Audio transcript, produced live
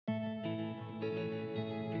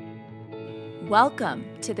Welcome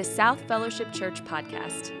to the South Fellowship Church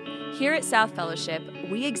podcast. Here at South Fellowship,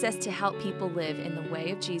 we exist to help people live in the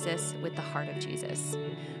way of Jesus with the heart of Jesus.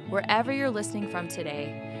 Wherever you're listening from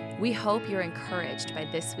today, we hope you're encouraged by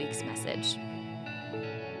this week's message.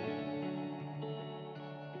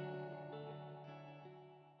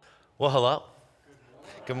 Well, hello.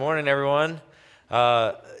 Good morning, everyone.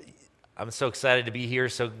 I'm so excited to be here.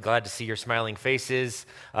 So glad to see your smiling faces.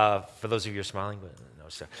 For those of you who are smiling, but no,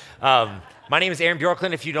 sir. My name is Aaron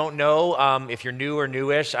Bjorklund. If you don't know, if you're new or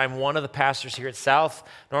newish, I'm one of the pastors here at South.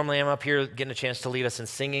 Normally, I'm up here getting a chance to lead us in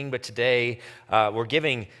singing, but today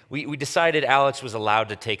we decided Alex was allowed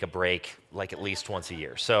to take a break, like at least once a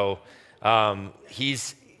year. So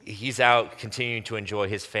he's out continuing to enjoy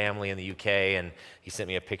his family in the UK, and he sent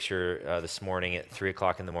me a picture this morning at 3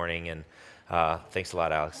 o'clock in the morning, and thanks a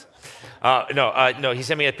lot, Alex. No, he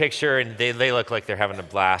sent me a picture, and they look like they're having a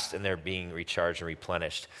blast, and they're being recharged and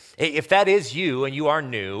replenished. Hey, if that is you, and you are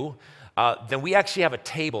new, then we actually have a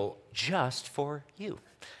table just for you.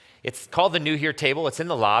 It's called the New Here Table. It's in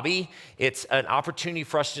the lobby. It's an opportunity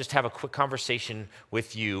for us to just have a quick conversation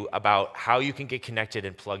with you about how you can get connected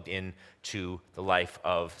and plugged in to the life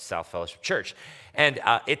of South Fellowship Church. And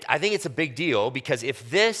I think it's a big deal because if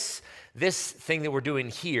this thing that we're doing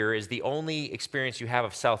here is the only experience you have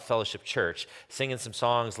of South Fellowship Church, singing some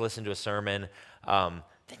songs, listen to a sermon, then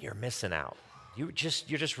you're missing out. You're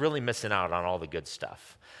just really missing out on all the good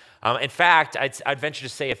stuff. In fact, I'd venture to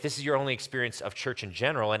say if this is your only experience of church in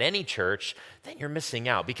general, and any church, then you're missing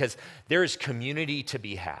out because there is community to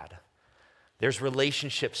be had. There's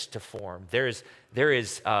relationships to form. There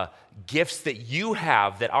is gifts that you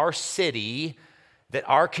have that our city, that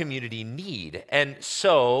our community need. And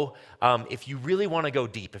so if you really want to go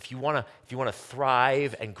deep, if you want to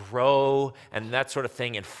thrive and grow and that sort of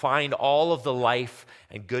thing and find all of the life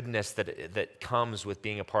and goodness that comes with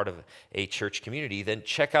being a part of a church community, then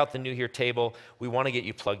check out the New Here Table. We want to get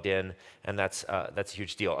you plugged in, and that's a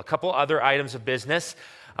huge deal. A couple other items of business.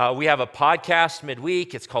 We have a podcast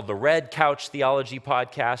midweek. It's called the Red Couch Theology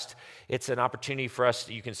Podcast. It's an opportunity for us.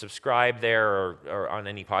 You can subscribe there or on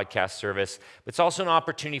any podcast service. But it's also an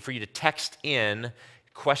opportunity for you to text in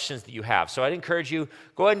questions that you have. So I'd encourage you,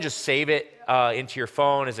 go ahead and just save it into your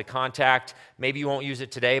phone as a contact. Maybe you won't use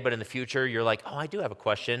it today, but in the future, you're like, oh, I do have a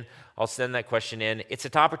question. I'll send that question in. It's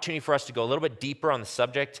an opportunity for us to go a little bit deeper on the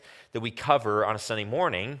subject that we cover on a Sunday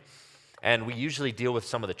morning. And we usually deal with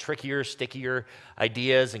some of the trickier, stickier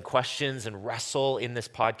ideas and questions and wrestle in this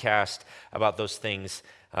podcast about those things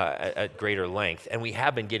at greater length. And we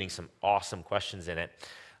have been getting some awesome questions in it.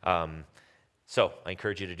 So I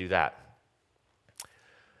encourage you to do that.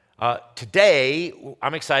 Today,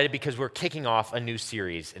 I'm excited because we're kicking off a new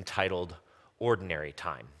series entitled Ordinary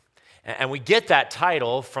Time. And we get that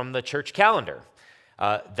title from the church calendar.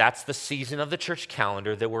 That's the season of the church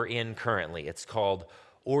calendar that we're in currently. It's called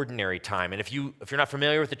Ordinary Time. And if you're not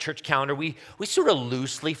familiar with the church calendar, we sort of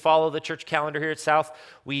loosely follow the church calendar here at South.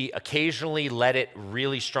 We occasionally let it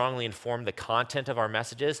really strongly inform the content of our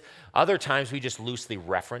messages. Other times we just loosely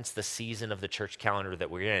reference the season of the church calendar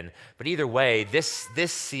that we're in. But either way, this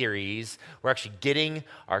series, we're actually getting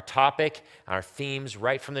our topic, our themes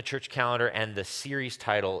right from the church calendar, and the series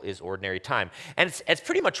title is Ordinary Time. And it's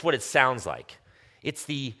pretty much what it sounds like. It's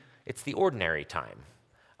the ordinary time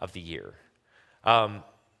of the year.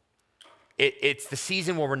 It's the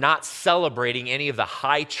season where we're not celebrating any of the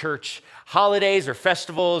high church holidays or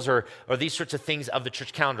festivals or these sorts of things of the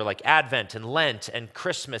church calendar, like Advent and Lent and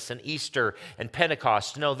Christmas and Easter and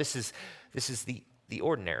Pentecost. No, this is the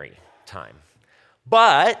ordinary time.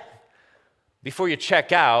 But before you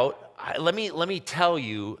check out, let me tell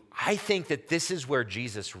you, I think that this is where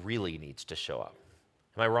Jesus really needs to show up.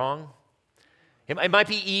 Am I wrong? It might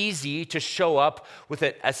be easy to show up with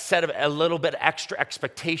a set of a little bit extra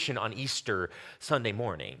expectation on Easter Sunday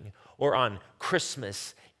morning or on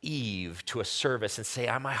Christmas Eve to a service and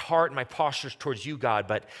say, my heart and my posture is towards you, God,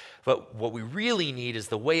 but what we really need is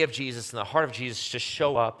the way of Jesus and the heart of Jesus to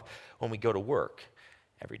show up when we go to work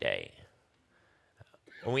every day.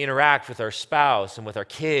 When we interact with our spouse and with our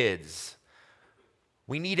kids,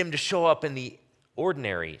 we need him to show up in the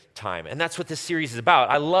ordinary time. And that's what this series is about.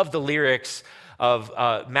 I love the lyrics of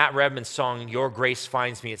Matt Redman's song, Your Grace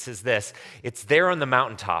Finds Me. It says this, it's there on the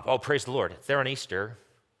mountaintop. Oh, praise the Lord. It's there on Easter.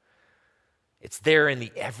 It's there in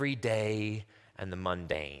the everyday and the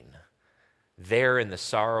mundane. There in the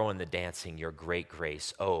sorrow and the dancing, your great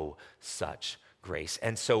grace. Oh, such grace.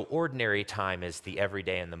 And so ordinary time is the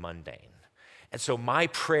everyday and the mundane. And so my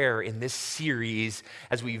prayer in this series,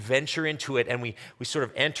 as we venture into it and we sort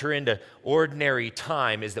of enter into ordinary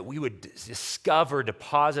time, is that we would discover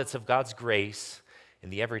deposits of God's grace in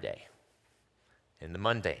the everyday. in the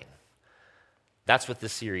mundane. That's what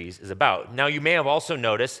this series is about. Now, you may have also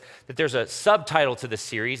noticed that there's a subtitle to this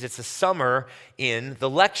series. It's a summer in the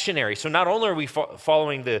lectionary. So not only are we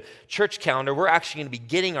following the church calendar, we're actually going to be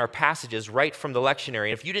getting our passages right from the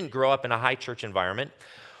lectionary. If you didn't grow up in a high church environment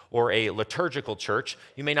or a liturgical church,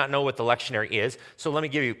 you may not know what the lectionary is. So let me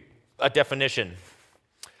give you a definition.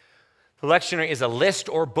 The lectionary is a list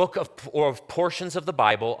or book of portions of the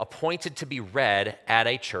Bible appointed to be read at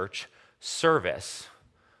a church service.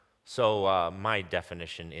 So my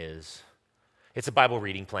definition is, it's a Bible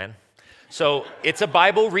reading plan. So it's a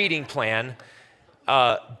Bible reading plan,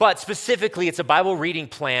 but specifically it's a Bible reading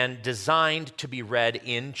plan designed to be read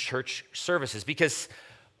in church services. Because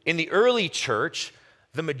in the early church,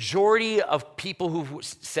 the majority of people who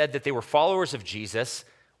said that they were followers of Jesus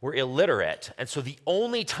were illiterate. And so the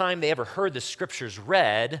only time they ever heard the scriptures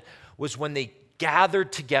read was when they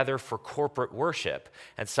gathered together for corporate worship.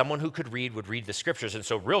 And someone who could read would read the scriptures. And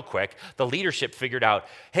so real quick, the leadership figured out,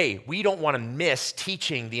 hey, we don't want to miss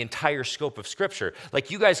teaching the entire scope of scripture. Like,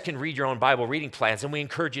 you guys can read your own Bible reading plans, and we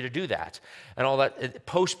encourage you to do that. And all that,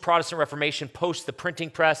 post-Protestant Reformation, post the printing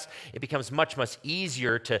press, it becomes much, much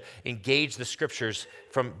easier to engage the scriptures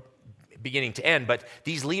from beginning to end. But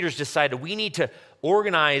these leaders decided we need to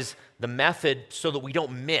organize the method so that we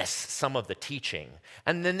don't miss some of the teaching.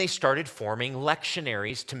 And then they started forming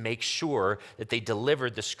lectionaries to make sure that they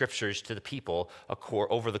delivered the scriptures to the people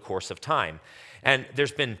over the course of time. And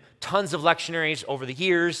there's been tons of lectionaries over the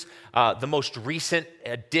years. The most recent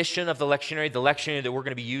edition of the lectionary that we're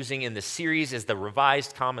going to be using in this series, is the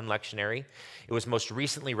Revised Common Lectionary. It was most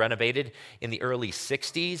recently renovated in the early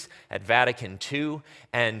 60s at Vatican II.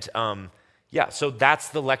 And so that's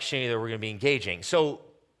the lectionary that we're going to be engaging. So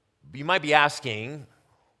you might be asking,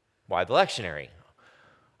 why the lectionary?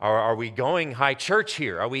 Are we going high church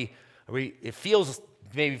here? Are we? It feels,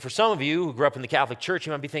 maybe for some of you who grew up in the Catholic Church,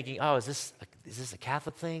 you might be thinking, oh, is this a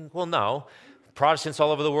Catholic thing? Well, no. Protestants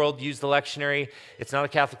all over the world use the lectionary. It's not a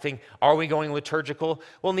Catholic thing. Are we going liturgical?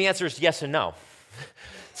 Well, and the answer is yes and no.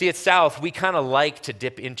 See, at South, we kind of like to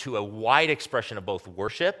dip into a wide expression of both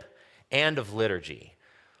worship and of liturgy.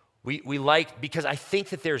 We like, because I think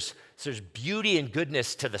that there's beauty and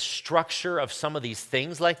goodness to the structure of some of these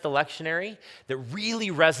things like the lectionary that really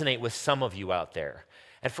resonate with some of you out there.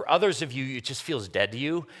 And for others of you, it just feels dead to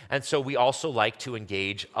you. And so we also like to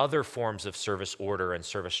engage other forms of service order and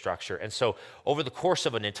service structure. And so over the course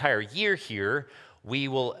of an entire year here, we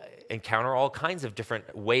will encounter all kinds of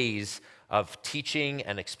different ways of teaching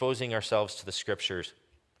and exposing ourselves to the scriptures.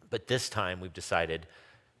 But this time we've decided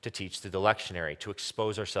to teach through the lectionary, to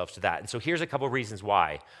expose ourselves to that. And so here's a couple of reasons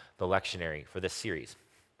why the lectionary for this series.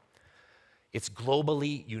 It's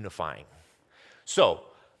globally unifying. So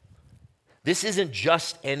this isn't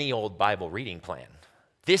just any old Bible reading plan.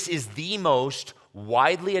 This is the most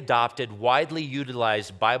widely adopted, widely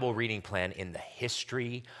utilized Bible reading plan in the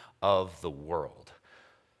history of the world.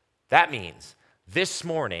 That means this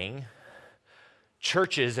morning,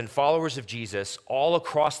 churches and followers of Jesus all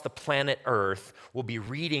across the planet Earth will be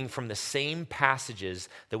reading from the same passages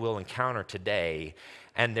that we'll encounter today,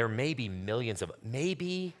 and there may be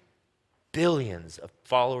maybe billions of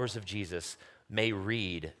followers of Jesus may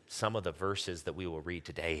read some of the verses that we will read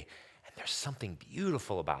today, and there's something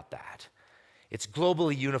beautiful about that. It's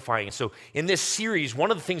globally unifying. So in this series, one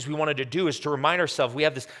of the things we wanted to do is to remind ourselves we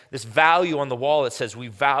have this value on the wall that says we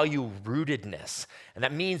value rootedness. And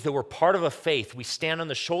that means that we're part of a faith. We stand on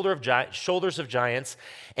the shoulders of giants,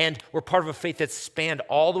 and we're part of a faith that's spanned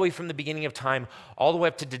all the way from the beginning of time, all the way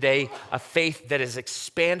up to today, a faith that has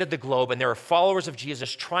expanded the globe. And there are followers of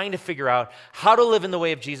Jesus trying to figure out how to live in the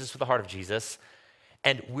way of Jesus with the heart of Jesus.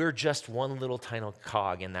 And we're just one little tiny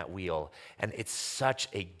cog in that wheel. And it's such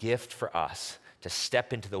a gift for us to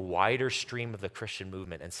step into the wider stream of the Christian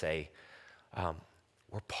movement and say,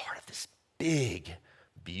 we're part of this big,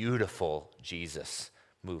 beautiful Jesus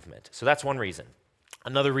movement. So that's one reason.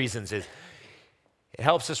 Another reason is it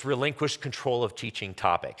helps us relinquish control of teaching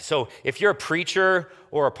topics. So if you're a preacher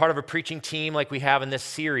or a part of a preaching team like we have in this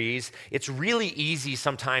series, it's really easy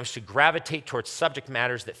sometimes to gravitate towards subject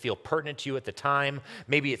matters that feel pertinent to you at the time.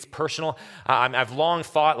 Maybe it's personal. I've long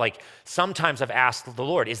thought, like, sometimes I've asked the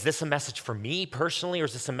Lord, is this a message for me personally, or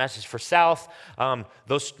is this a message for South?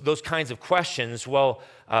 Those kinds of questions, or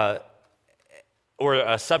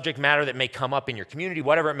a subject matter that may come up in your community,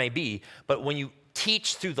 whatever it may be. But when you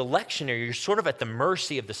teach through the lectionary, you're sort of at the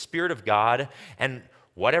mercy of the Spirit of God and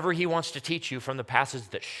whatever he wants to teach you from the passage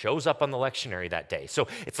that shows up on the lectionary that day. So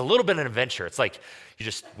it's a little bit of an adventure. It's like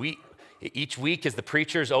each week as the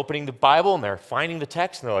preacher is opening the Bible and they're finding the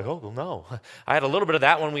text and they're like, oh, well, no. I had a little bit of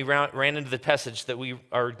that when we ran into the passage that we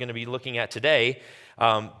are going to be looking at today.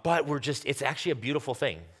 But it's actually a beautiful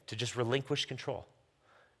thing to just relinquish control.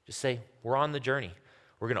 Just say, we're on the journey.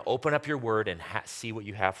 We're going to open up your word and see what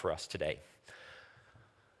you have for us today.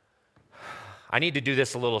 I need to do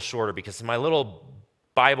this a little shorter because my little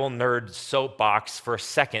Bible nerd soapbox for a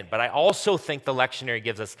second, but I also think the lectionary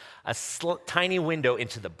gives us a tiny window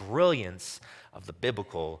into the brilliance of the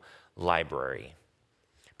biblical library.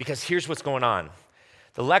 Because here's what's going on.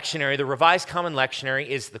 The lectionary, the Revised Common Lectionary,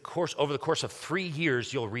 is over the course of 3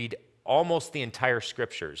 years, you'll read almost the entire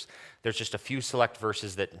scriptures. There's just a few select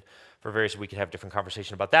verses that, we could have different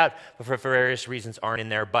conversation about that, but for various reasons aren't in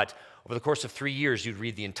there. But over the course of 3 years, you'd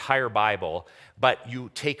read the entire Bible, but you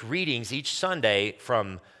take readings each Sunday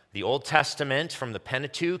from the Old Testament, from the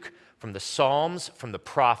Pentateuch, from the Psalms, from the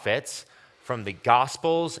prophets, from the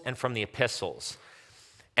Gospels, and from the epistles.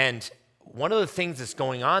 And one of the things that's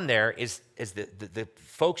going on there is the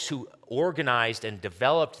folks who organized and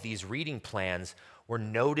developed these reading plans were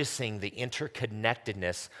noticing the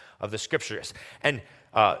interconnectedness of the scriptures. And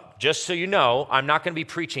just so you know, I'm not going to be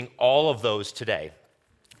preaching all of those today.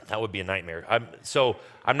 That would be a nightmare. So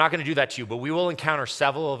I'm not going to do that to you, but we will encounter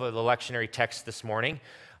several of the lectionary texts this morning.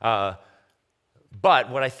 But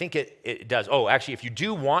what I think it does, actually, if you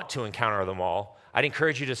do want to encounter them all, I'd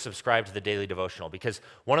encourage you to subscribe to the daily devotional, because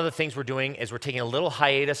one of the things we're doing is we're taking a little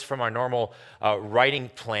hiatus from our normal writing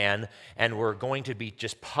plan, and we're going to be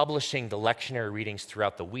just publishing the lectionary readings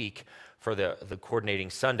throughout the week for the coordinating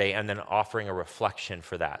Sunday, and then offering a reflection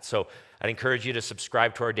for that. So I'd encourage you to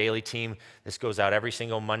subscribe to our daily team. This goes out every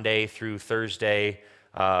single Monday through Thursday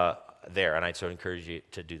there, and I'd so encourage you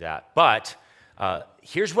to do that. But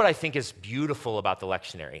here's what I think is beautiful about the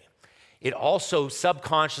lectionary. It also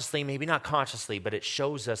subconsciously, maybe not consciously, but it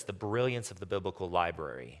shows us the brilliance of the biblical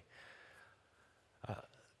library.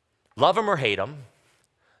 Love them or hate them,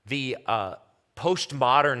 the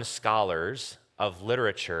postmodern scholars of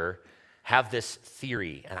literature have this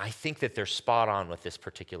theory, and I think that they're spot on with this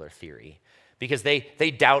particular theory, because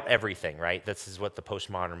they doubt everything, right? This is what the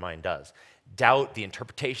postmodern mind does. Doubt the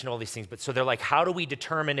interpretation of all these things. But so they're like, how do we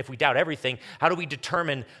determine, if we doubt everything, how do we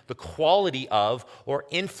determine the quality of or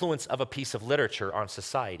influence of a piece of literature on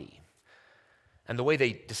society? And the way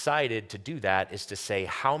they decided to do that is to say,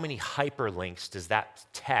 how many hyperlinks does that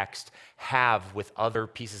text have with other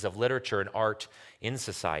pieces of literature and art in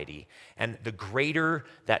society? And the greater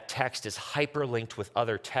that text is hyperlinked with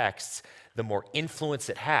other texts, the more influence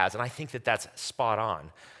it has. And I think that that's spot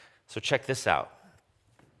on. So check this out.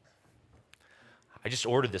 I just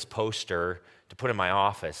ordered this poster to put in my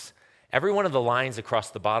office. Every one of the lines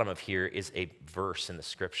across the bottom of here is a verse in the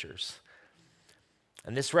scriptures.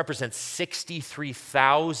 And this represents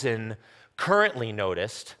 63,000 currently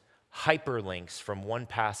noticed hyperlinks from one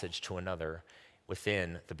passage to another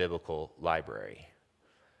within the biblical library.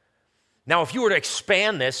 Now, if you were to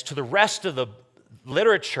expand this to the rest of the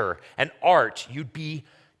literature and art, you'd be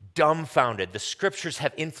dumbfounded. The scriptures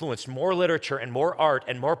have influenced more literature and more art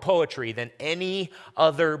and more poetry than any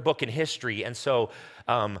other book in history. And so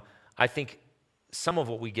I think some of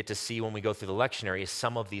what we get to see when we go through the lectionary is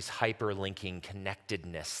some of these hyperlinking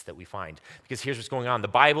connectedness that we find. Because here's what's going on. The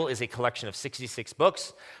Bible is a collection of 66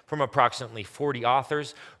 books from approximately 40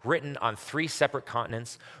 authors, written on 3 separate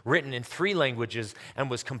continents, written in 3 languages, and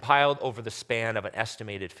was compiled over the span of an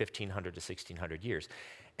estimated 1,500 to 1,600 years.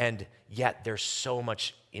 And yet there's so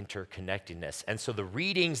much interconnectedness. And so the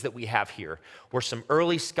readings that we have here were some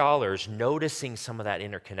early scholars noticing some of that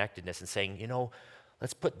interconnectedness and saying,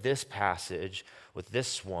 let's put this passage with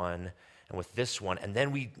this one and with this one. And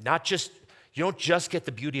then you don't just get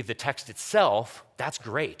the beauty of the text itself. That's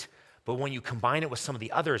great. But when you combine it with some of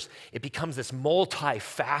the others, it becomes this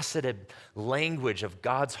multifaceted language of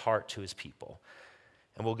God's heart to his people.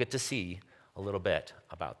 And we'll get to see a little bit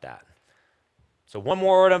about that. So one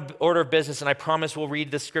more order of business, and I promise we'll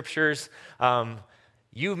read the scriptures.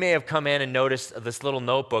 You may have come in and noticed this little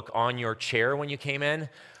notebook on your chair when you came in.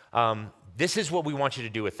 This is what we want you to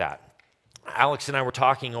do with that. Alex and I were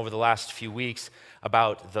talking over the last few weeks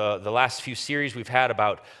about the last few series we've had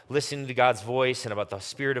about listening to God's voice and about the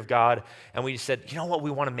Spirit of God. And we said, you know what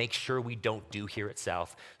we want to make sure we don't do here at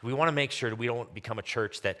South? We want to make sure that we don't become a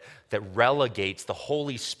church that relegates the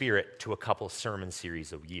Holy Spirit to a couple sermon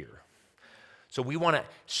series a year. So we want to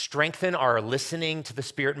strengthen our listening to the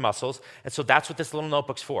Spirit muscles, and so that's what this little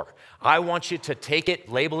notebook's for. I want you to take it,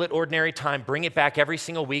 label it ordinary time, bring it back every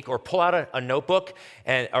single week, or pull out a notebook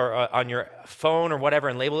or on your phone or whatever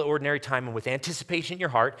and label it ordinary time, and with anticipation in your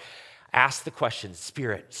heart, ask the question,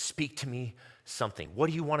 Spirit, speak to me something. What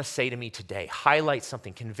do you want to say to me today? Highlight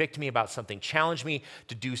something, convict me about something, challenge me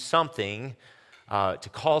to do something, to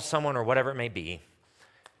call someone or whatever it may be.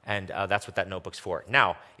 And that's what that notebook's for.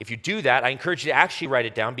 Now, if you do that, I encourage you to actually write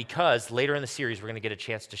it down, because later in the series, we're going to get a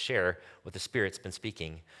chance to share what the Spirit's been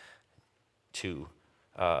speaking to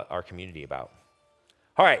our community about.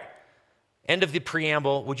 All right, end of the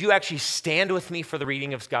preamble. Would you actually stand with me for the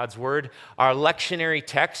reading of God's word? Our lectionary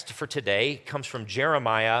text for today comes from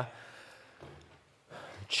Jeremiah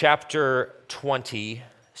chapter 20,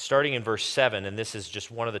 starting in verse 7, and this is just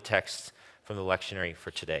one of the texts from the lectionary for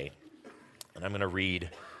today. And I'm going to read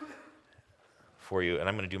for you, and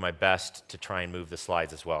I'm going to do my best to try and move the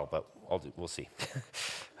slides as well, but we'll see.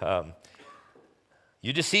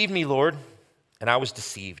 You deceived me, Lord, and I was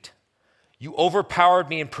deceived. You overpowered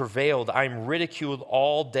me and prevailed. I am ridiculed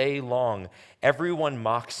all day long. Everyone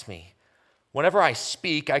mocks me. Whenever I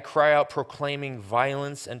speak, I cry out proclaiming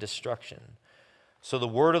violence and destruction. So the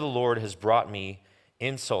word of the Lord has brought me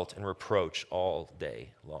insult and reproach all day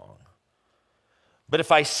long. But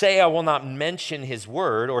if I say I will not mention his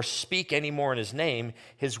word or speak any more in his name,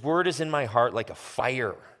 his word is in my heart like a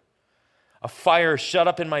fire shut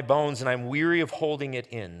up in my bones, and I'm weary of holding it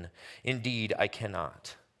in. Indeed, I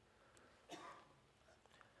cannot.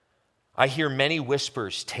 I hear many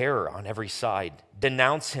whispers, terror on every side.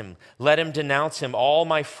 Denounce him. Let him denounce him. All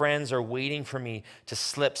my friends are waiting for me to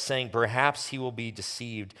slip, saying, perhaps he will be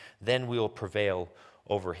deceived. Then we will prevail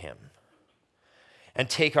over him and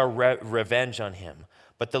take our revenge on him.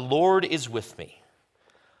 But the Lord is with me.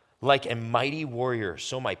 Like a mighty warrior,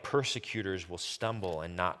 so my persecutors will stumble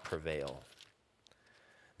and not prevail.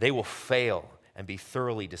 They will fail and be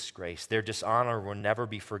thoroughly disgraced. Their dishonor will never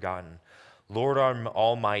be forgotten. Lord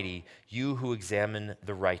Almighty, you who examine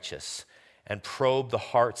the righteous and probe the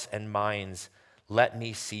hearts and minds, let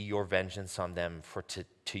me see your vengeance on them, for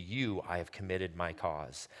to you I have committed my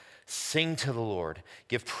cause. Sing to the Lord,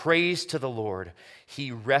 give praise to the Lord.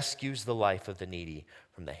 He rescues the life of the needy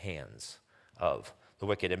from the hands of the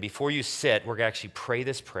wicked. And before you sit, we're going to actually pray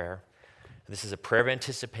this prayer. This is a prayer of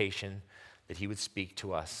anticipation that he would speak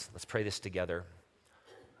to us. Let's pray this together.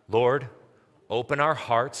 Lord, open our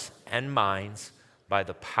hearts and minds by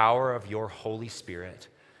the power of your Holy Spirit,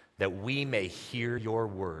 that we may hear your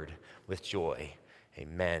word with joy.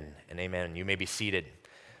 Amen and amen. You may be seated.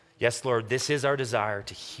 Yes, Lord, this is our desire,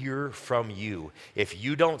 to hear from you. If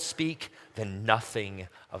you don't speak, then nothing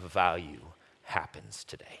of value happens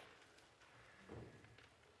today.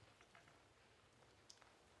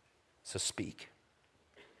 So speak.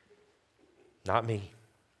 Not me.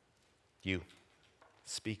 You.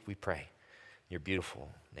 Speak, we pray. In your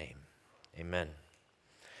beautiful name. Amen.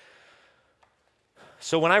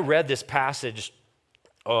 So when I read this passage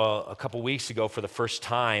a couple weeks ago for the first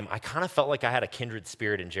time, I kind of felt like I had a kindred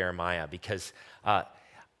spirit in Jeremiah, because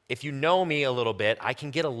if you know me a little bit, I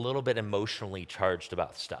can get a little bit emotionally charged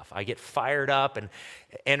about stuff. I get fired up and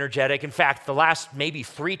energetic. In fact, the last maybe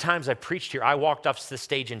 3 times I preached here, I walked off the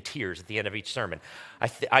stage in tears at the end of each sermon.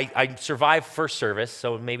 I survived first service,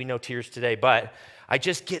 so maybe no tears today, but I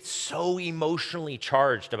just get so emotionally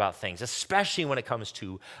charged about things, especially when it comes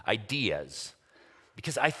to ideas,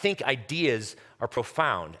 because I think ideas are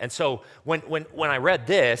profound. And so when I read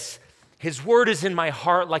this, his word is in my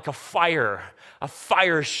heart like a fire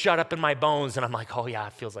shut up in my bones. And I'm like, oh yeah,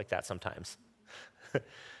 it feels like that sometimes.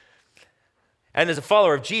 And as a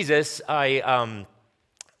follower of Jesus, that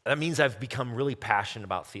means I've become really passionate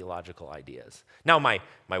about theological ideas. Now, my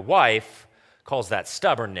wife calls that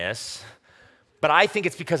stubbornness, but I think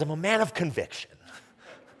it's because I'm a man of conviction.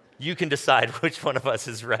 You can decide which one of us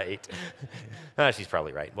is right. She's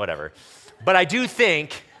probably right, whatever. But I do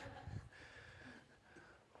think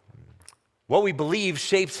what we believe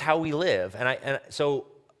shapes how we live. And so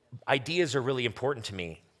ideas are really important to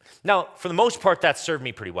me. Now, for the most part, that's served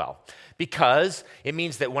me pretty well, because it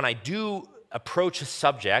means that when I do approach a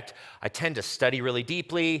subject, I tend to study really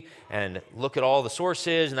deeply and look at all the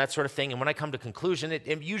sources and that sort of thing. And when I come to conclusion,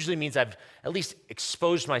 it usually means I've at least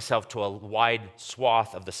exposed myself to a wide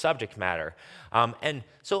swath of the subject matter. And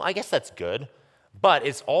so I guess that's good, but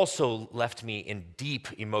it's also left me in deep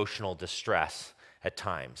emotional distress at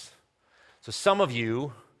times. So some of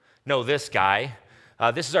you know this guy.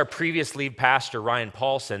 This is our previous lead pastor, Ryan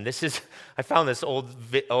Paulson. I found this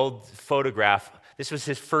old photograph. This was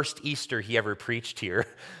his first Easter he ever preached here.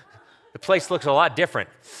 The place looks a lot different.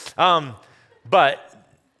 But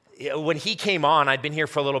when he came on, I'd been here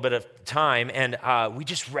for a little bit of time, and we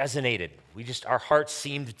just resonated. Our hearts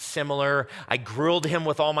seemed similar. I grilled him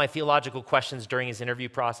with all my theological questions during his interview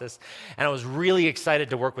process, and I was really excited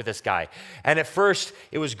to work with this guy. And at first,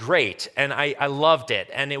 it was great, and I loved it,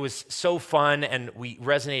 and it was so fun, and we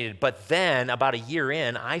resonated. But then, about a year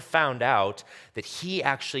in, I found out that he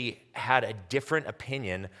actually had a different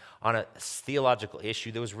opinion on a theological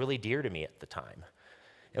issue that was really dear to me at the time.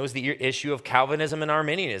 It was the issue of Calvinism and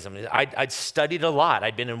Arminianism. I'd studied a lot.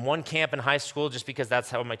 I'd been in one camp in high school just because that's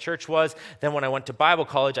how my church was. Then when I went to Bible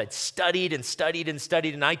college, I'd studied and studied and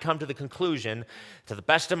studied, and I'd come to the conclusion, to the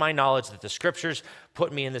best of my knowledge, that the scriptures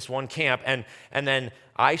put me in this one camp. And then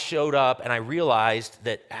I showed up, and I realized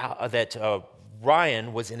that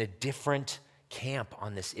Ryan was in a different camp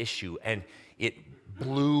on this issue, and it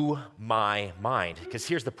blew my mind. Because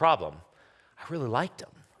here's the problem. I really liked him.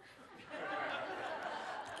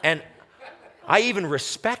 And I even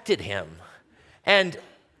respected him. And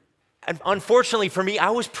unfortunately for me, I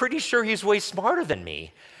was pretty sure he's way smarter than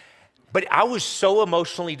me. But I was so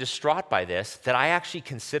emotionally distraught by this that I actually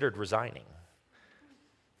considered resigning.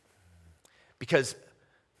 Because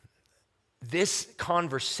this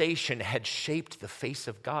conversation had shaped the face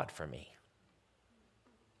of God for me.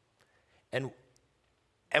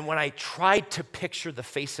 And when I tried to picture the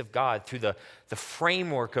face of God through the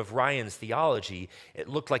framework of Ryan's theology, it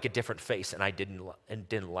looked like a different face, and I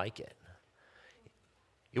didn't like it.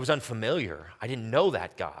 It was unfamiliar. I didn't know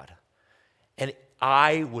that God. And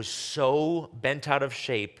I was so bent out of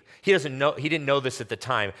shape. He didn't know this at the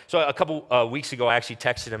time. So a couple weeks ago, I actually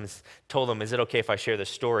texted him and told him, is it okay if I share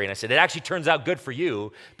this story? And I said, it actually turns out good for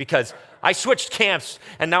you because I switched camps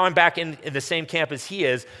and now I'm back in the same camp as he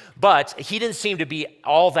is. But he didn't seem to be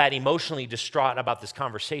all that emotionally distraught about this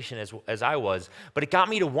conversation as I was. But it got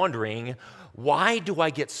me to wondering, why do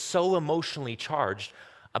I get so emotionally charged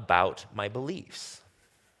about my beliefs?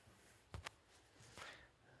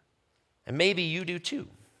 And maybe you do too.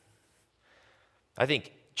 I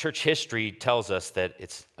think church history tells us that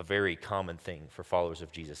it's a very common thing for followers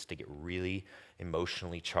of Jesus to get really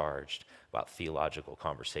emotionally charged about theological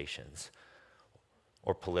conversations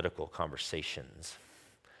or political conversations.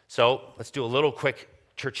 So let's do a little quick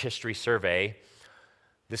church history survey.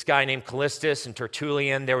 This guy named Callistus and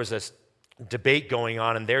Tertullian, there was a debate going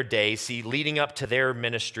on in their day. See, leading up to their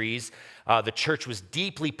ministries, the church was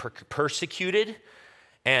deeply persecuted.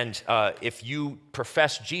 And if you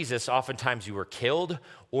professed Jesus, oftentimes you were killed,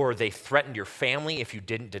 or they threatened your family if you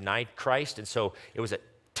didn't deny Christ. And so it was a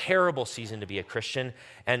terrible season to be a Christian.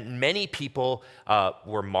 And many people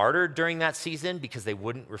were martyred during that season because they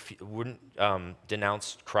wouldn't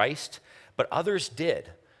denounce Christ. But others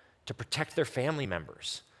did, to protect their family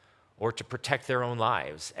members or to protect their own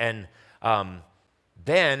lives. And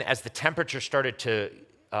then as the temperature started to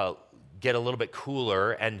get a little bit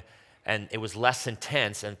cooler and it was less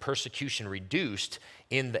intense and persecution reduced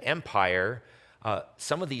in the empire,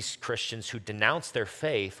 some of these Christians who denounced their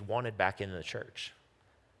faith wanted back into the church.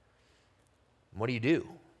 What do? Do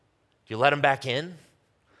you let them back in?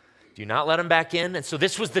 Do you not let them back in? And so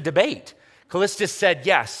this was the debate. Callistus said,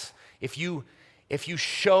 yes, if you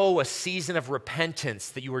show a season of repentance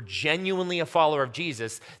that you are genuinely a follower of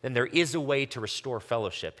Jesus, then there is a way to restore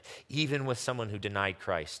fellowship, even with someone who denied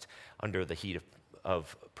Christ under the heat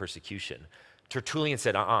of persecution. Tertullian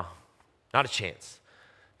said, not a chance.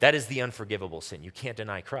 That is the unforgivable sin. You can't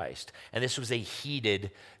deny Christ. And this was a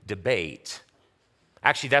heated debate.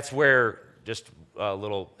 Actually, that's where, just a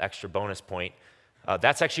little extra bonus point,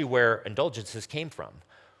 that's actually where indulgences came from.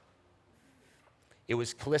 It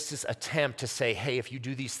was Callistus' attempt to say, hey, if you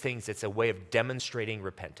do these things, it's a way of demonstrating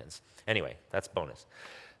repentance. Anyway, that's bonus.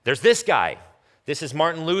 There's this guy. This is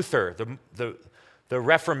Martin Luther. The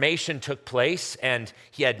Reformation took place, and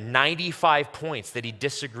he had 95 points that he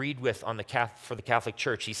disagreed with for the Catholic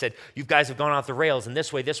Church. He said, you guys have gone off the rails in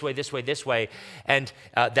this way, this way, this way, this way. And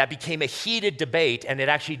that became a heated debate, and it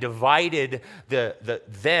actually divided the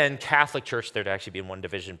then Catholic Church. There'd actually been one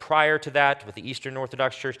division prior to that with the Eastern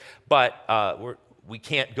Orthodox Church, but we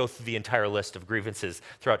can't go through the entire list of grievances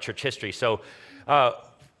throughout church history. So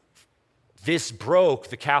this broke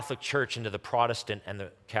the Catholic Church into the Protestant and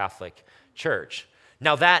the Catholic Church.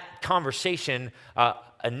 Now that conversation,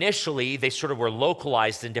 initially, they sort of were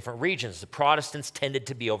localized in different regions. The Protestants tended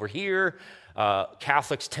to be over here,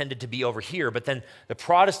 Catholics tended to be over here, but then the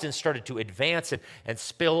Protestants started to advance and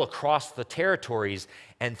spill across the territories,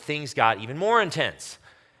 and things got even more intense.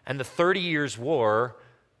 And the 30 Years' War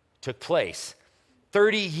took place.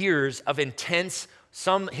 30 years of intense,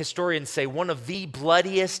 some historians say one of the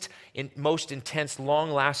bloodiest, most intense,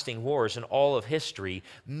 long-lasting wars in all of history.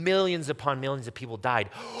 Millions upon millions of people died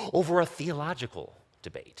over a theological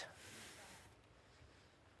debate.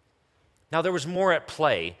 Now, there was more at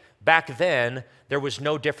play. Back then, there was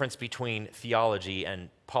no difference between theology and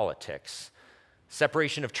politics.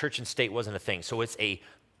 Separation of church and state wasn't a thing. So it's a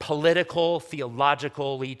political,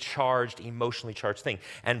 theologically charged, emotionally charged thing.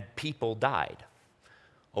 And people died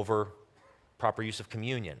over proper use of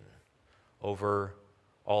communion, over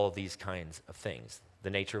all of these kinds of things, the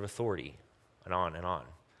nature of authority, and on and on.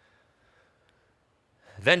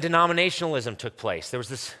 Then denominationalism took place. There was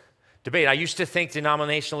this debate. I used to think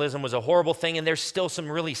denominationalism was a horrible thing, and there's still some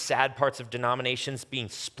really sad parts of denominations being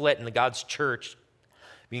split in the God's church,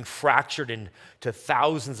 being fractured into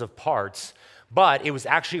thousands of parts. But it was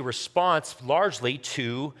actually a response largely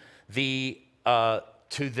to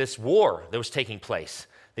this war that was taking place.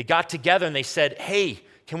 They got together and they said, hey,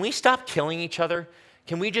 can we stop killing each other?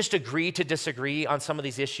 Can we just agree to disagree on some of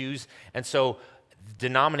these issues? And so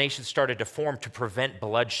denominations started to form to prevent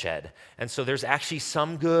bloodshed. And so there's actually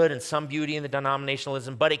some good and some beauty in the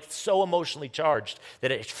denominationalism, but it's so emotionally charged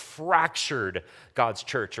that it fractured God's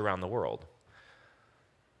church around the world.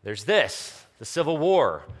 There's this, the Civil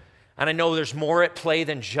War. And I know there's more at play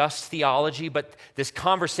than just theology, but this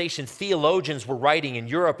conversation, theologians were writing in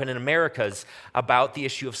Europe and in Americas about the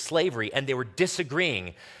issue of slavery, and they were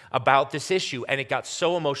disagreeing about this issue, and it got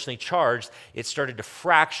so emotionally charged, it started to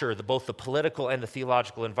fracture both the political and the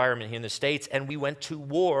theological environment here in the States, and we went to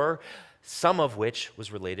war, some of which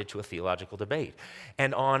was related to a theological debate,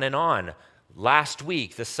 and on and on. Last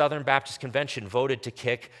week, the Southern Baptist Convention voted to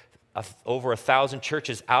kick over 1,000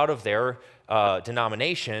 churches out of their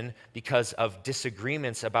denomination because of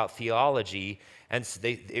disagreements about theology, and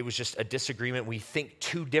it was just a disagreement. We think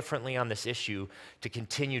too differently on this issue to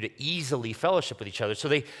continue to easily fellowship with each other. So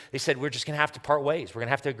they said, we're just going to have to part ways. We're going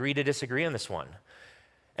to have to agree to disagree on this one.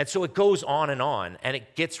 And so it goes on, and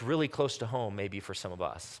it gets really close to home maybe for some of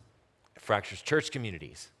us. It fractures church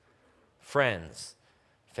communities, friends,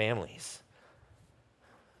 families.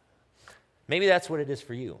 Maybe that's what it is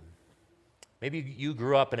for you. Maybe you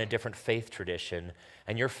grew up in a different faith tradition,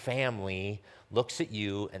 and your family looks at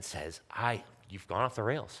you and says, you've gone off the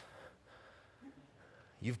rails.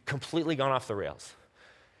 You've completely gone off the rails.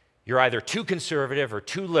 You're either too conservative or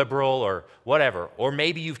too liberal or whatever, or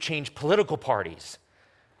maybe you've changed political parties,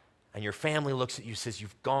 and your family looks at you and says,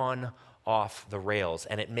 you've gone off the rails,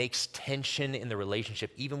 and it makes tension in the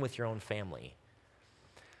relationship, even with your own family.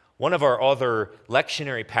 One of our other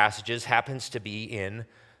lectionary passages happens to be in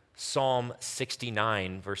Psalm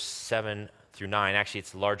 69, verse 7 through 9. Actually,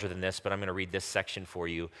 it's larger than this, but I'm going to read this section for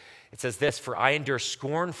you. It says this, "For I endure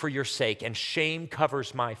scorn for your sake, and shame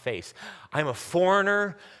covers my face. I'm a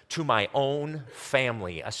foreigner to my own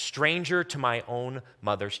family, a stranger to my own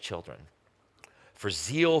mother's children. For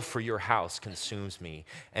zeal for your house consumes me,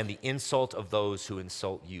 and the insult of those who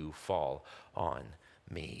insult you fall on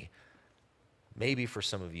me." Maybe for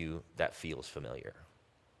some of you, that feels familiar.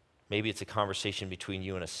 Maybe it's a conversation between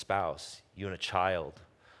you and a spouse, you and a child,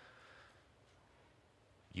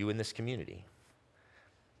 you in this community.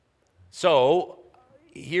 So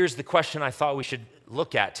here's the question I thought we should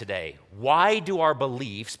look at today. Why do our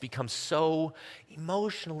beliefs become so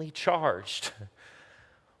emotionally charged?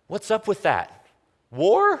 What's up with that?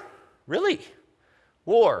 War? Really?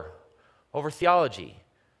 War over theology?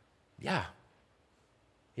 Yeah.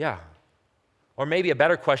 Or maybe a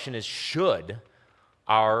better question is, should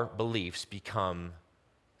our beliefs become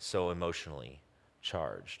so emotionally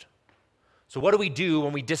charged? So what do we do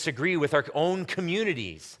when we disagree with our own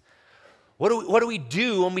communities? What do we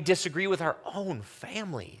do when we disagree with our own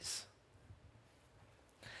families?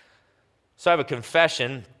 So I have a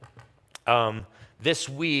confession. This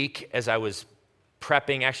week, as I was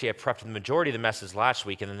prepping, actually I prepped the majority of the message last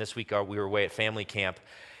week, and then this week we were away at family camp,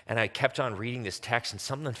 and I kept on reading this text, and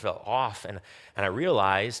something fell off, and I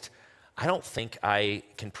realized I don't think I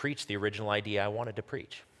can preach the original idea I wanted to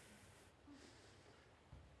preach.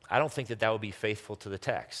 I don't think that would be faithful to the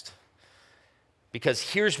text. Because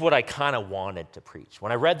here's what I kind of wanted to preach.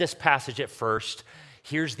 When I read this passage at first,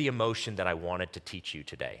 here's the emotion that I wanted to teach you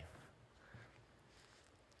today.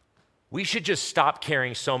 We should just stop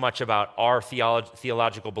caring so much about our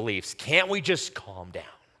theological beliefs. Can't we just calm down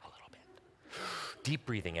a little bit? Deep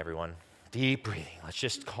breathing, everyone. Deep breathing. Let's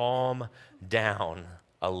just calm down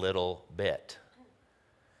a little bit.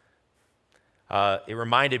 It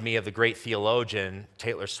reminded me of the great theologian,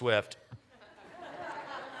 Taylor Swift.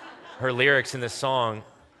 Her lyrics in this song,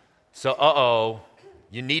 so,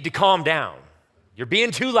 you need to calm down. You're being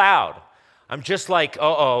too loud. I'm just like,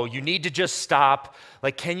 you need to just stop.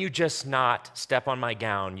 Like, can you just not step on my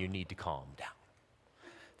gown? You need to calm down.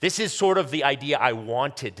 This is sort of the idea I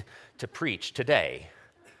wanted to preach today.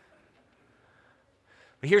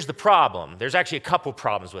 But here's the problem. There's actually a couple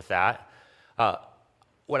problems with that.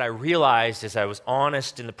 what I realized as I was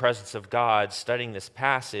honest in the presence of God studying this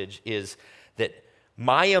passage is that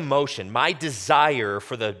my emotion, my desire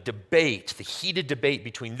for the debate, the heated debate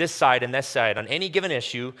between this side and this side on any given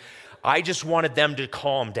issue, I just wanted them to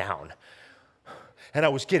calm down. And I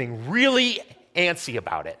was getting really antsy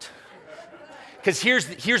about it. Because here's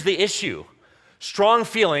the issue. Strongly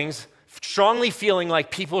feeling like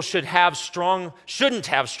people shouldn't have strong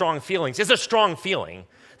feelings is a strong feeling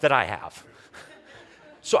that I have.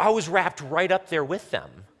 So I was wrapped right up there with them,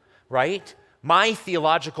 right? My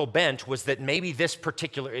theological bent was that maybe this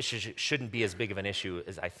particular issue shouldn't be as big of an issue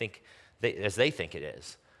as they think it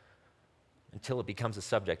is, until it becomes a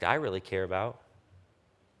subject I really care about.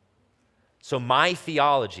 So my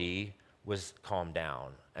theology was calmed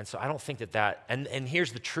down. And so I don't think and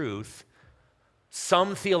here's the truth,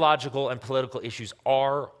 some theological and political issues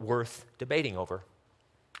are worth debating over.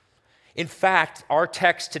 In fact, our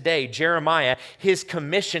text today, Jeremiah, his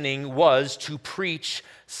commissioning was to preach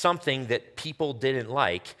something that people didn't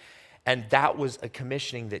like, and that was a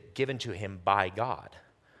commissioning that given to him by God.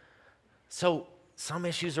 So some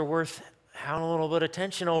issues are worth having a little bit of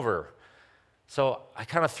tension over. So I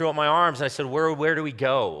kind of threw up my arms and I said, where do we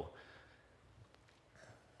go?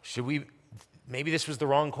 Maybe this was the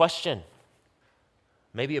wrong question.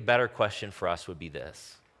 Maybe a better question for us would be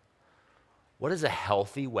this. What is a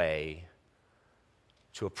healthy way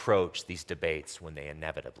to approach these debates when they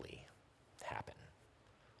inevitably happen?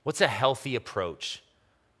 What's a healthy approach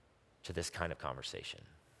to this kind of conversation?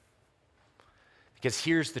 Because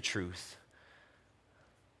here's the truth.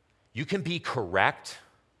 You can be correct,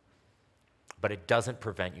 but it doesn't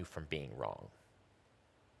prevent you from being wrong.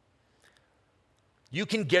 You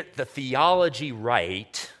can get the theology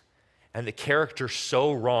right and the character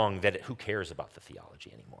so wrong that who cares about the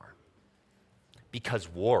theology anymore? Because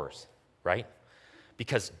wars, right?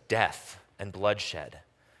 Because death and bloodshed.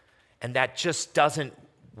 And that just doesn't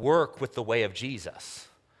work with the way of Jesus.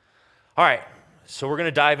 All right, so we're going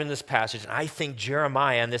to dive into this passage, and I think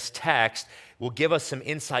Jeremiah in this text will give us some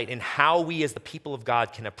insight in how we as the people of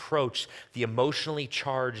God can approach the emotionally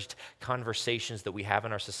charged conversations that we have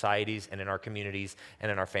in our societies and in our communities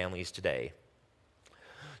and in our families today.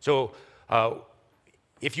 So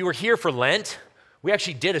if you were here for Lent, we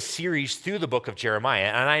actually did a series through the book of Jeremiah,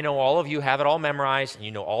 and I know all of you have it all memorized, and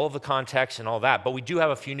you know all of the context and all that, but we do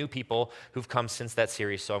have a few new people who've come since that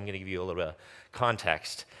series, so I'm going to give you a little bit of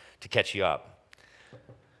context to catch you up.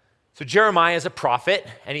 So Jeremiah is a prophet,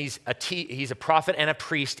 and he's a prophet and a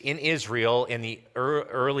priest in Israel in the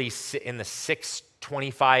in the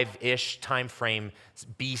 625-ish time frame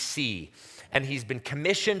BC. And he's been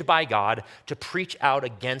commissioned by God to preach out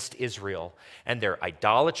against Israel and their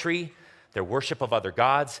idolatry, their worship of other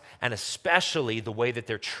gods, and especially the way that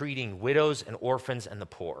they're treating widows and orphans and the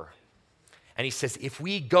poor. And he says, if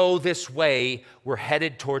we go this way, we're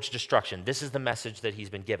headed towards destruction. This is the message that he's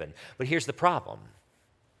been given. But here's the problem.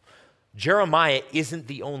 Jeremiah isn't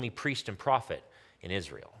the only priest and prophet in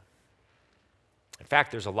Israel. In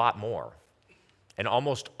fact, there's a lot more. And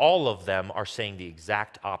almost all of them are saying the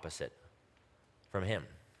exact opposite from him.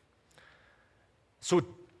 So it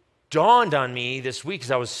dawned on me this week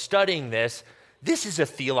as I was studying this is a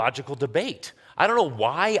theological debate. I don't know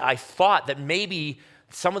why I thought that maybe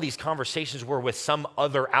some of these conversations were with some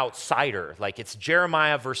other outsider, like it's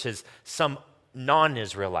Jeremiah versus some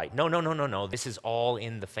non-Israelite. No. This is all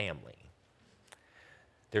in the family.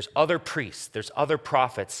 There's other priests, there's other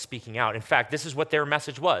prophets speaking out. In fact, this is what their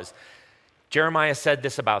message was. Jeremiah said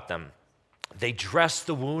this about them. They dress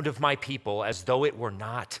the wound of my people as though it were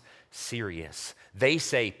not serious. They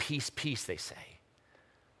say, peace, peace, they say,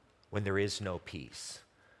 when there is no peace.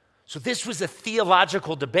 So this was a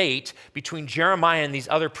theological debate between Jeremiah and these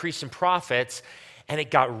other priests and prophets, and it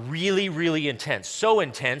got really, really intense. So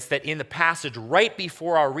intense that in the passage right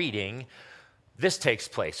before our reading, this takes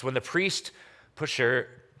place. When the priest pusher,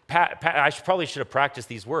 I probably should have practiced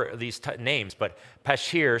these names, but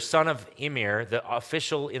Pashhir, son of Immer, the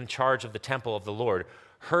official in charge of the temple of the Lord,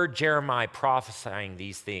 heard Jeremiah prophesying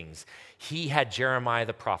these things. He had Jeremiah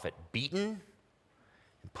the prophet beaten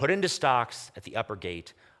and put into stocks at the upper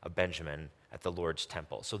gate of Benjamin at the Lord's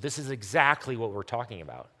temple. So this is exactly what we're talking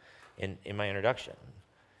about in my introduction.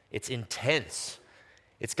 It's intense.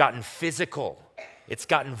 It's gotten physical. It's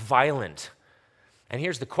gotten violent. And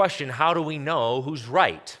here's the question, how do we know who's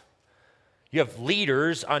right? You have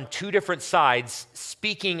leaders on two different sides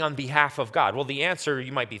speaking on behalf of God. Well, the answer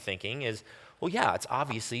you might be thinking is, well, yeah, it's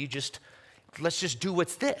obviously let's just do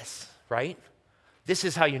what's this, right? This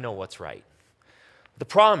is how you know what's right. The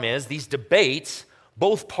problem is these debates,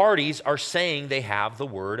 both parties are saying they have the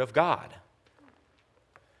word of God.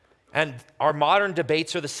 And our modern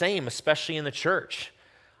debates are the same, especially in the church.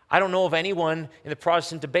 I don't know of anyone in the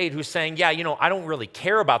Protestant debate who's saying, yeah, I don't really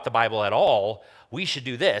care about the Bible at all. We should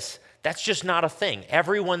do this. That's just not a thing.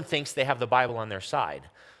 Everyone thinks they have the Bible on their side.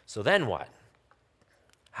 So then what?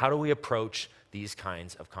 How do we approach these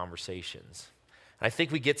kinds of conversations? And I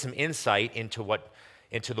think we get some insight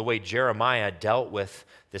into the way Jeremiah dealt with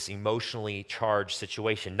this emotionally charged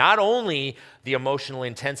situation. Not only the emotional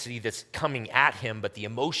intensity that's coming at him, but the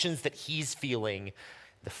emotions that he's feeling,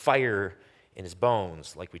 the fire in his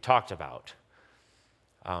bones, like we talked about.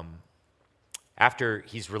 After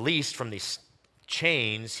he's released from these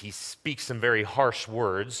chains, he speaks some very harsh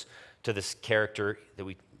words to this character that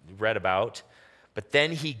we read about. But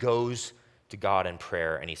then he goes to God in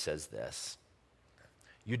prayer and he says this,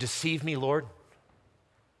 "You deceived me, Lord,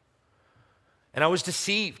 and I was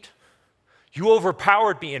deceived. You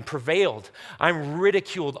overpowered me and prevailed. I'm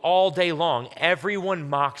ridiculed all day long. Everyone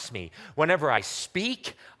mocks me. Whenever I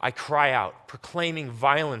speak, I cry out, proclaiming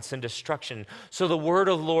violence and destruction. So the word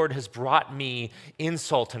of the Lord has brought me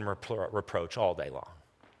insult and reproach all day long.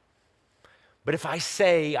 But if I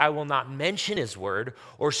say I will not mention his word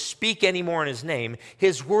or speak anymore in his name,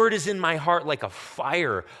 his word is in my heart like a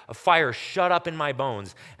fire shut up in my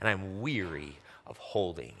bones, and I'm weary of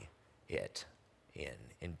holding it in."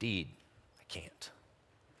 Indeed, I can't.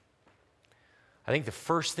 I think the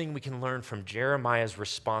first thing we can learn from Jeremiah's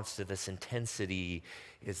response to this intensity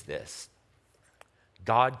is this: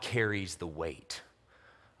 God carries the weight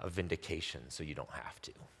of vindication so you don't have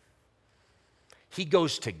to. He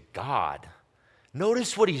goes to God.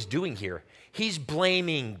 Notice what he's doing here. He's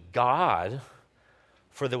blaming God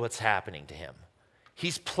for what's happening to him.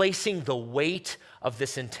 He's placing the weight of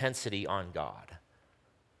this intensity on God.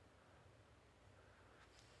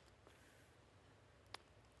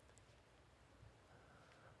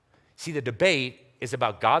 See, the debate is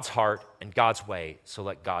about God's heart and God's way, so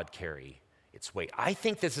let God carry its weight. I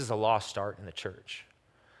think this is a lost start in the church.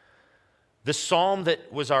 The psalm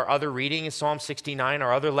that was our other reading is Psalm 69,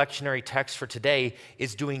 our other lectionary text for today,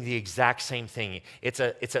 is doing the exact same thing. It's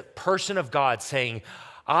a person of God saying,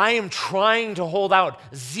 I am trying to hold out.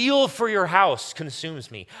 Zeal for your house consumes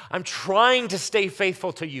me. I'm trying to stay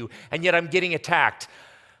faithful to you, and yet I'm getting attacked.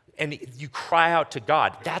 And you cry out to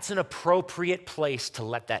God. That's an appropriate place to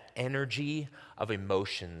let that energy of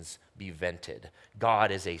emotions be vented. God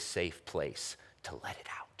is a safe place to let it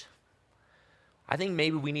out. I think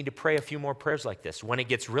maybe we need to pray a few more prayers like this. When it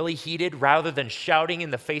gets really heated, rather than shouting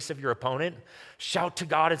in the face of your opponent, shout to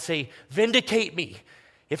God and say, vindicate me.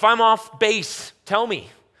 If I'm off base, tell me.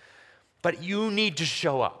 But you need to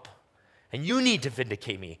show up, and you need to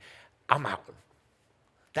vindicate me. I'm out.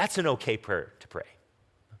 That's an okay prayer to pray.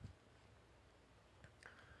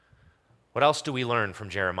 What else do we learn from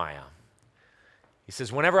Jeremiah? He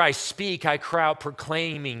says, whenever I speak, I cry out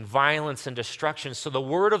proclaiming violence and destruction. So the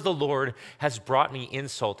word of the Lord has brought me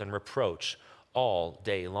insult and reproach all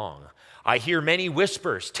day long. I hear many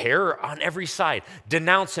whispers, terror on every side.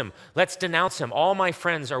 Denounce him. Let's denounce him. All my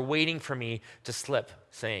friends are waiting for me to slip,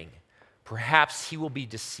 saying, perhaps he will be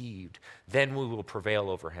deceived. Then we will prevail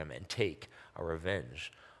over him and take our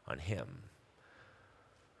revenge on him.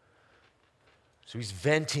 So he's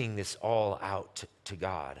venting this all out to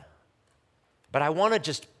God. But I want to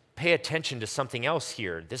just pay attention to something else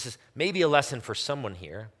here. This is maybe a lesson for someone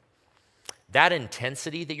here. That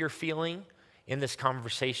intensity that you're feeling in this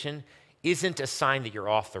conversation isn't a sign that you're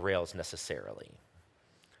off the rails necessarily.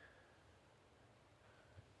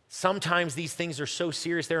 Sometimes these things are so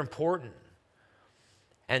serious, they're important.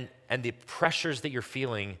 And the pressures that you're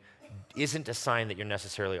feeling isn't a sign that you're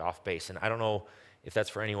necessarily off base. And I don't know if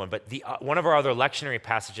that's for anyone, but one of our other lectionary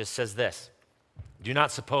passages says this: do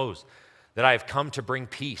not suppose that I have come to bring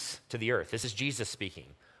peace to the earth. This is Jesus speaking.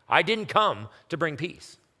 I didn't come to bring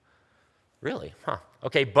peace. Really?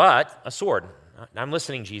 Okay, but a sword. I'm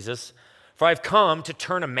listening, Jesus. For I've come to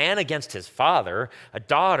turn a man against his father, a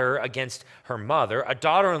daughter against her mother, a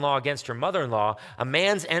daughter-in-law against her mother-in-law. A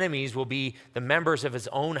man's enemies will be the members of his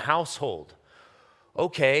own household.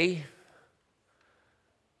 Okay.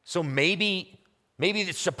 So maybe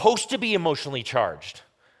it's supposed to be emotionally charged.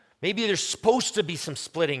 Maybe there's supposed to be some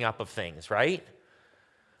splitting up of things, right?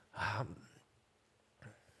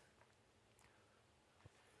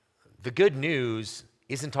 The good news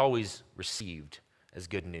isn't always received as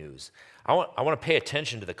good news. I want to pay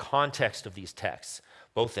attention to the context of these texts,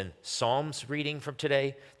 both in Psalms reading from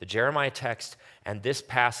today, the Jeremiah text, and this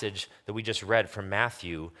passage that we just read from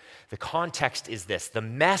Matthew. The context is this: the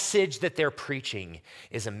message that they're preaching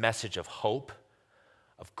is a message of hope,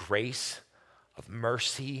 of grace, of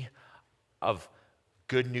mercy, of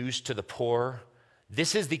good news to the poor,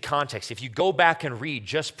 This is the context. If you go back and read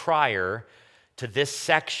just prior to this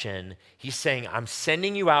section, he's saying, I'm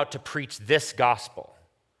sending you out to preach this gospel.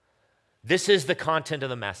 This is the content of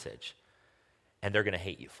the message, and they're going to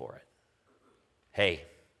hate you for it. Hey,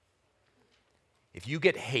 if you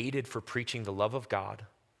get hated for preaching the love of God,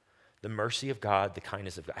 the mercy of God, the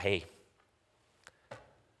kindness of God, hey,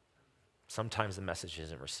 sometimes the message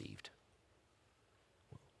isn't received.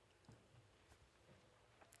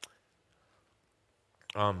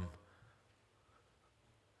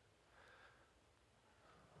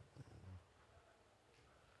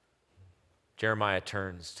 Jeremiah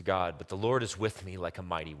turns to God, but the Lord is with me like a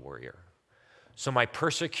mighty warrior. So my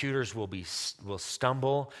persecutors will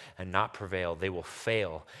stumble and not prevail. They will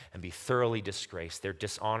fail and be thoroughly disgraced. Their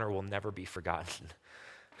dishonor will never be forgotten.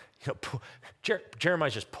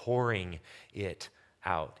 Jeremiah's just pouring it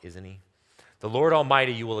out, isn't he? The Lord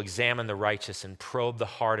Almighty, you will examine the righteous and probe the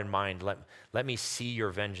heart and mind. Let me see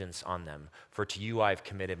your vengeance on them, for to you I have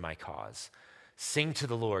committed my cause. Sing to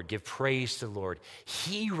the Lord, give praise to the Lord.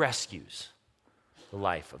 He rescues the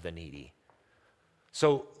life of the needy.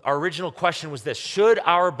 So our original question was this: should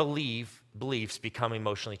our beliefs become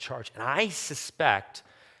emotionally charged? And I suspect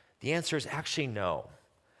the answer is actually no.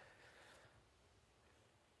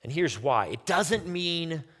 And here's why. It doesn't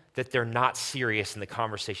mean that they're not serious and the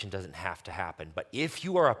conversation doesn't have to happen. But if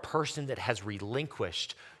you are a person that has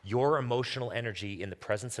relinquished your emotional energy in the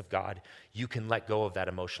presence of God, you can let go of that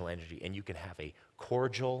emotional energy and you can have a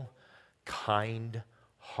cordial,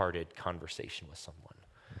 kind-hearted conversation with someone.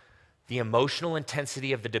 The emotional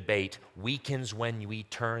intensity of the debate weakens when we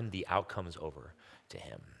turn the outcomes over to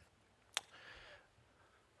Him.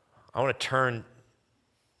 I want to turn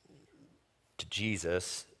to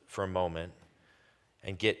Jesus for a moment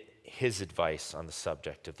and get His advice on the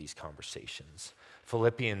subject of these conversations.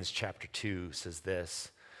 Philippians chapter 2 says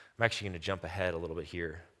this. I'm actually going to jump ahead a little bit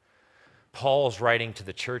here. Paul's writing to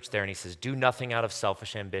the church there, and he says, do nothing out of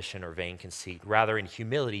selfish ambition or vain conceit. Rather, in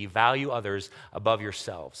humility, value others above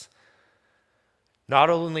yourselves, not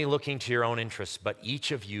only looking to your own interests, but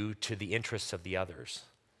each of you to the interests of the others.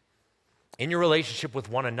 In your relationship with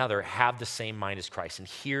one another, have the same mind as Christ. And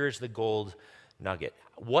here's the gold nugget.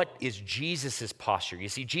 What is Jesus' posture? You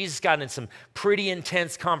see, Jesus got in some pretty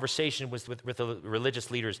intense conversation with the religious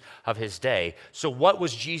leaders of his day. So what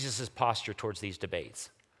was Jesus' posture towards these debates?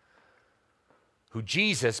 Who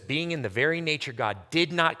Jesus, being in the very nature God,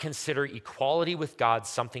 did not consider equality with God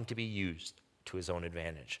something to be used to his own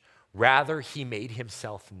advantage. Rather, he made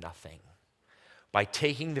himself nothing by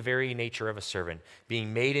taking the very nature of a servant,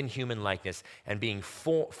 being made in human likeness, and being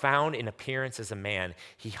found in appearance as a man.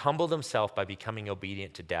 He humbled himself by becoming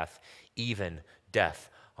obedient to death, even death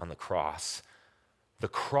on the cross. The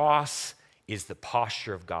cross is the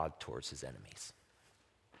posture of God towards his enemies.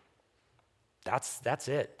 That's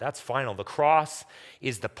it. That's final. The cross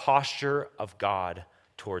is the posture of God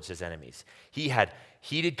towards his enemies. He had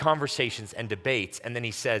heated conversations and debates, and then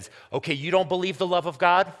he says, okay, you don't believe the love of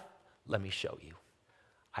God? Let me show you.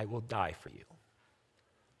 I will die for you.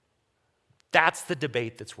 That's the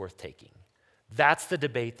debate that's worth taking. That's the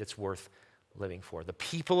debate that's worth living for. The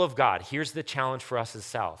people of God, here's the challenge for us as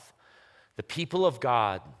South. The people of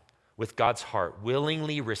God, with God's heart,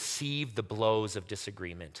 willingly receive the blows of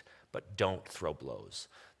disagreement, but don't throw blows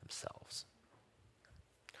themselves.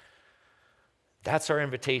 That's our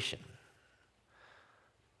invitation.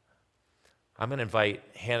 I'm going to invite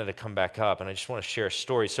Hannah to come back up, and I just want to share a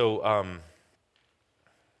story. So,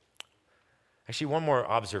 actually, one more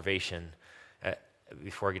observation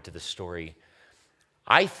before I get to the story.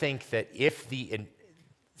 I think that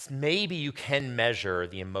maybe you can measure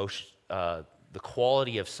the emotion, the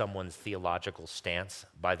quality of someone's theological stance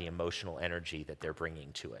by the emotional energy that they're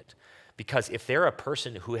bringing to it. Because if they're a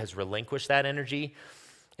person who has relinquished that energy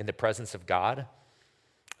in the presence of God,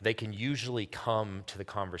 they can usually come to the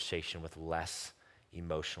conversation with less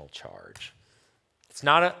emotional charge. It's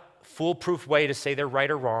not a foolproof way to say they're right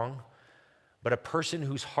or wrong, but a person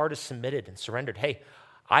whose heart is submitted and surrendered. Hey,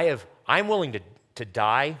 I'm willing to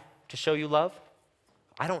die to show you love.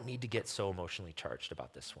 I don't need to get so emotionally charged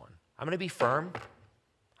about this one. I'm going to be firm.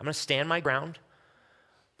 I'm going to stand my ground.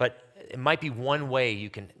 But it might be one way you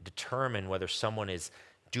can determine whether someone is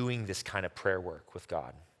doing this kind of prayer work with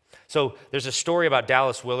God. So there's a story about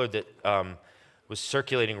Dallas Willard that was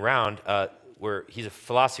circulating around where he's a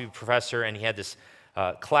philosophy professor, and he had this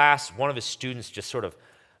class. One of his students just sort of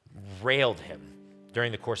railed him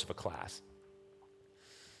during the course of a class.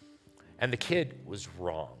 And the kid was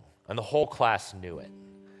wrong, and the whole class knew it.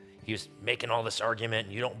 He was making all this argument,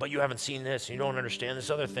 but you haven't seen this, and you don't understand this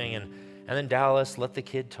other thing. And then Dallas let the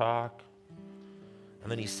kid talk.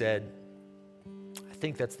 And then he said,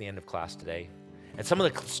 think that's the end of class today? And some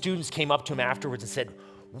of the students came up to him afterwards and said,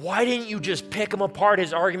 why didn't you just pick him apart?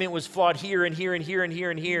 His argument was flawed here and here and here and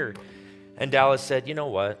here and here. And Dallas said, you know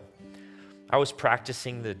what? I was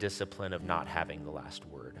practicing the discipline of not having the last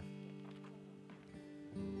word.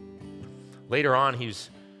 Later on,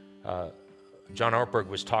 John Ortberg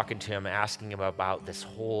was talking to him, asking him about this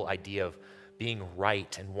whole idea of being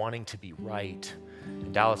right and wanting to be right.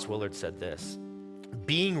 And Dallas Willard said this: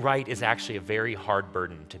 being right is actually a very hard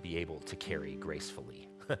burden to be able to carry gracefully.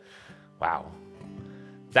 Wow.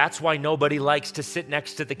 That's why nobody likes to sit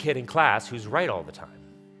next to the kid in class who's right all the time.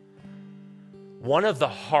 One of the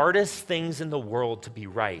hardest things in the world to be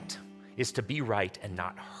right is to be right and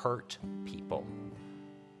not hurt people.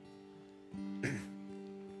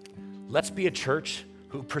 Let's be a church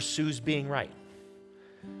who pursues being right.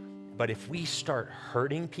 But if we start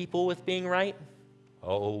hurting people with being right,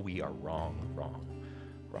 oh, we are wrong.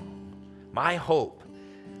 My hope,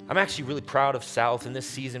 I'm actually really proud of South in this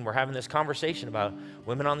season. We're having this conversation about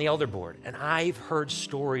women on the elder board. And I've heard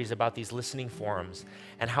stories about these listening forums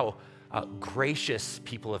and how gracious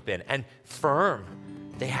people have been and firm.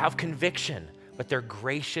 They have conviction, but they're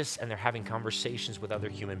gracious and they're having conversations with other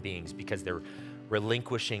human beings because they're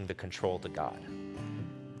relinquishing the control to God.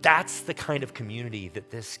 That's the kind of community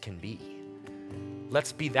that this can be.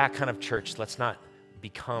 Let's be that kind of church. Let's not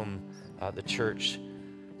become the church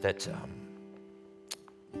that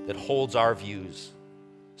holds our views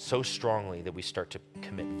so strongly that we start to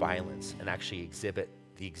commit violence and actually exhibit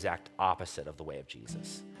the exact opposite of the way of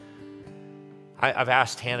Jesus. I've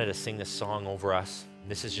asked Hannah to sing this song over us.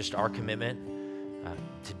 This is just our commitment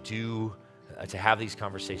to have these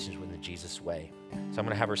conversations with the Jesus way. So I'm going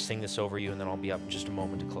to have her sing this over you, and then I'll be up in just a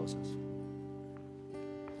moment to close us.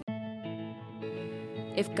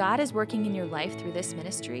 If God is working in your life through this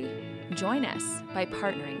ministry, join us by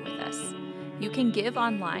partnering with us. You can give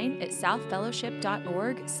online at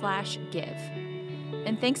southfellowship.org/give.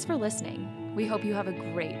 And thanks for listening. We hope you have a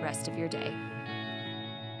great rest of your day.